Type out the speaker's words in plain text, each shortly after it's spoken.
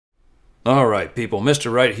All right, people,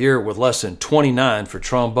 Mr. Wright here with lesson 29 for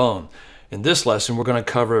trombone. In this lesson, we're going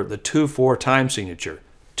to cover the 2/4 time signature.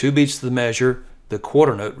 2 beats to the measure, the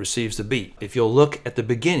quarter note receives the beat. If you'll look at the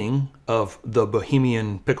beginning of the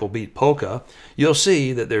Bohemian Pickle Beat Polka, you'll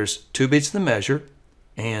see that there's 2 beats to the measure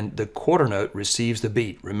and the quarter note receives the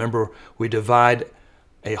beat. Remember, we divide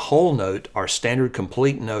a whole note, our standard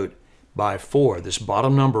complete note, by 4, this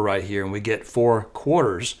bottom number right here, and we get 4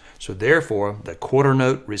 quarters. So therefore, the quarter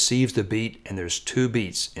note receives the beat, and there's 2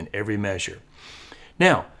 beats in every measure.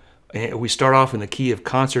 Now, we start off in the key of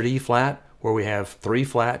concert E flat, where we have 3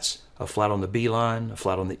 flats, a flat on the B line, a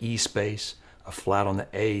flat on the E space, a flat on the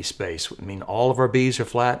A space. I mean, all of our B's are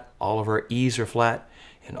flat, all of our E's are flat,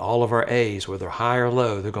 and all of our A's, whether high or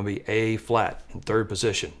low, they're going to be A flat in 3rd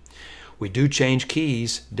position. We do change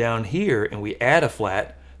keys down here, and we add a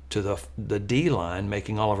flat to the D line,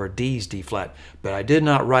 making all of our D's D flat. But I did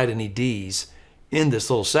not write any D's in this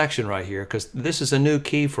little section right here because this is a new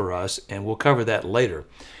key for us, and we'll cover that later.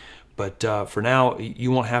 But for now,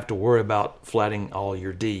 you won't have to worry about flatting all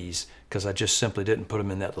your D's because I just simply didn't put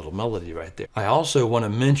them in that little melody right there. I also want to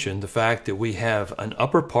mention the fact that we have an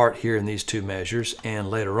upper part here in these 2 measures,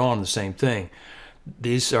 and later on the same thing.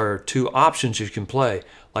 These are 2 options you can play.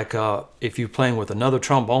 Like if you're playing with another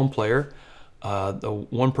trombone player, the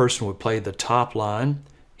one person would play the top line,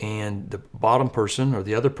 and the bottom person or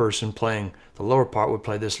the other person playing the lower part would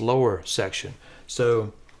play this lower section.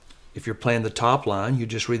 So if you're playing the top line, you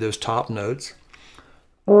just read those top notes.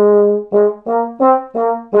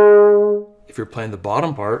 If you're playing the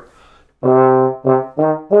bottom part,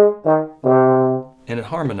 and it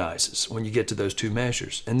harmonizes when you get to those 2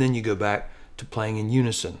 measures. And then you go back to playing in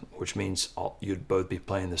unison, which means you'd both be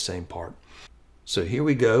playing the same part. So here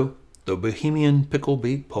we go. The Bohemian Pickle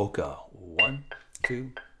Beat Polka. 1,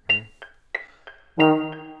 2, 3.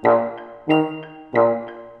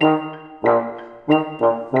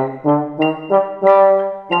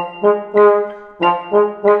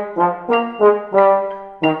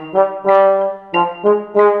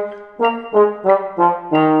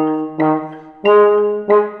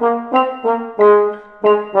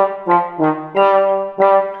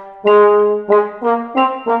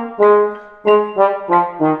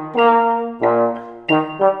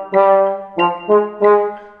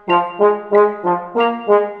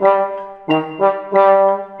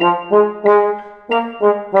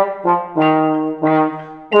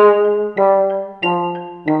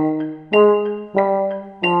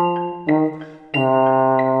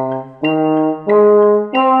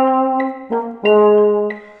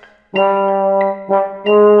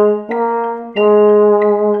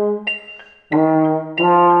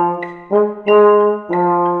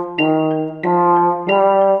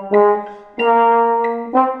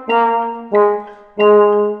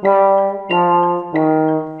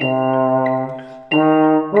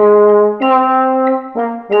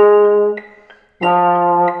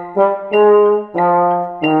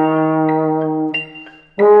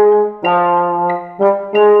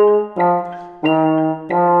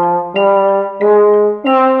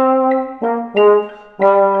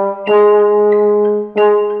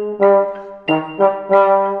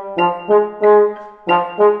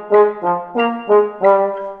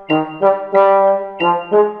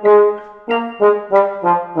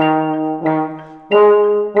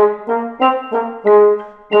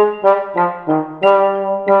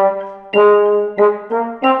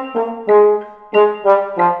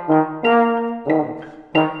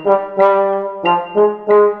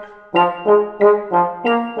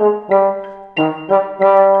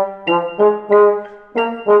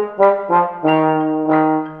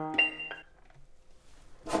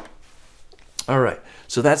 All right,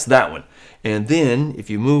 so that's that one. And then if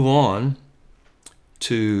you move on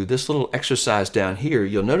to this little exercise down here,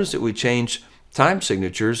 you'll notice that we changed time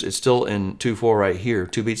signatures. It's still in 2/4 right here,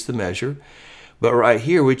 2 beats the measure. But right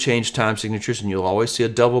here we changed time signatures, and you'll always see a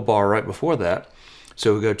double bar right before that.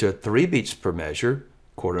 So we go to 3 beats per measure,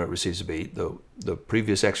 quarter note receives a beat. The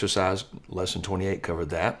previous exercise, lesson 28, covered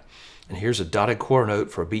that. And here's a dotted quarter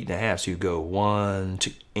note for a beat and a half. So you go 1,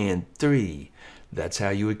 2, and 3. That's how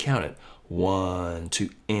you would count it. 1, 2,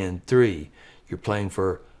 and 3. You're playing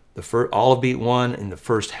for the all of beat 1 and the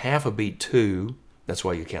first half of beat 2. That's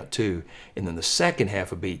why you count 2. And then the second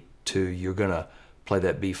half of beat 2, you're going to play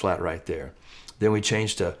that B flat right there. Then we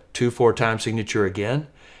change to 2/4 time signature again.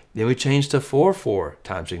 Then we change to 4/4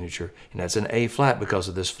 time signature, and that's an A flat because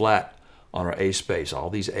of this flat on our A space. All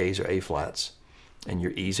these A's are A flats, and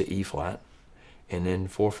your E's are E flat. And then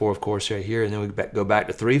 4/4, of course, right here. And then we go back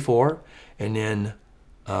to 3/4, and then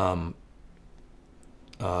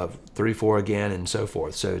 3/4 again, and so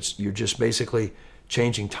forth. So you're just basically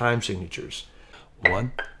changing time signatures.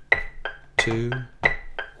 1, 2,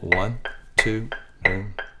 1, 2,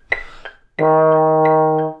 1.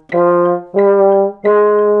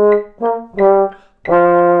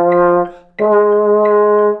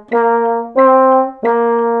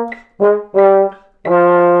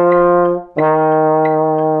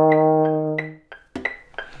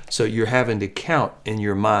 So you're having to count in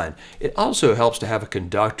your mind. It also helps to have a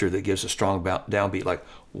conductor that gives a strong downbeat, like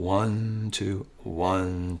 1, 2,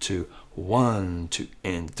 1, 2, 1, 2,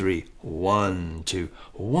 and 3, 1, 2,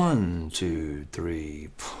 1, 2, 3,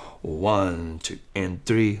 1, 2, and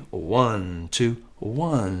 3, 1, 2,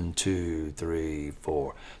 1, 2, 3,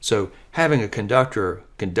 4. So having a conductor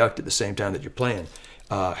conduct at the same time that you're playing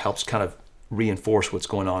helps kind of reinforce what's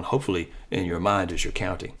going on, hopefully, in your mind as you're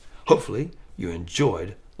counting. Hopefully, you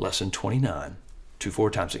enjoyed Lesson 29, 2/4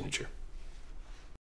 time signature.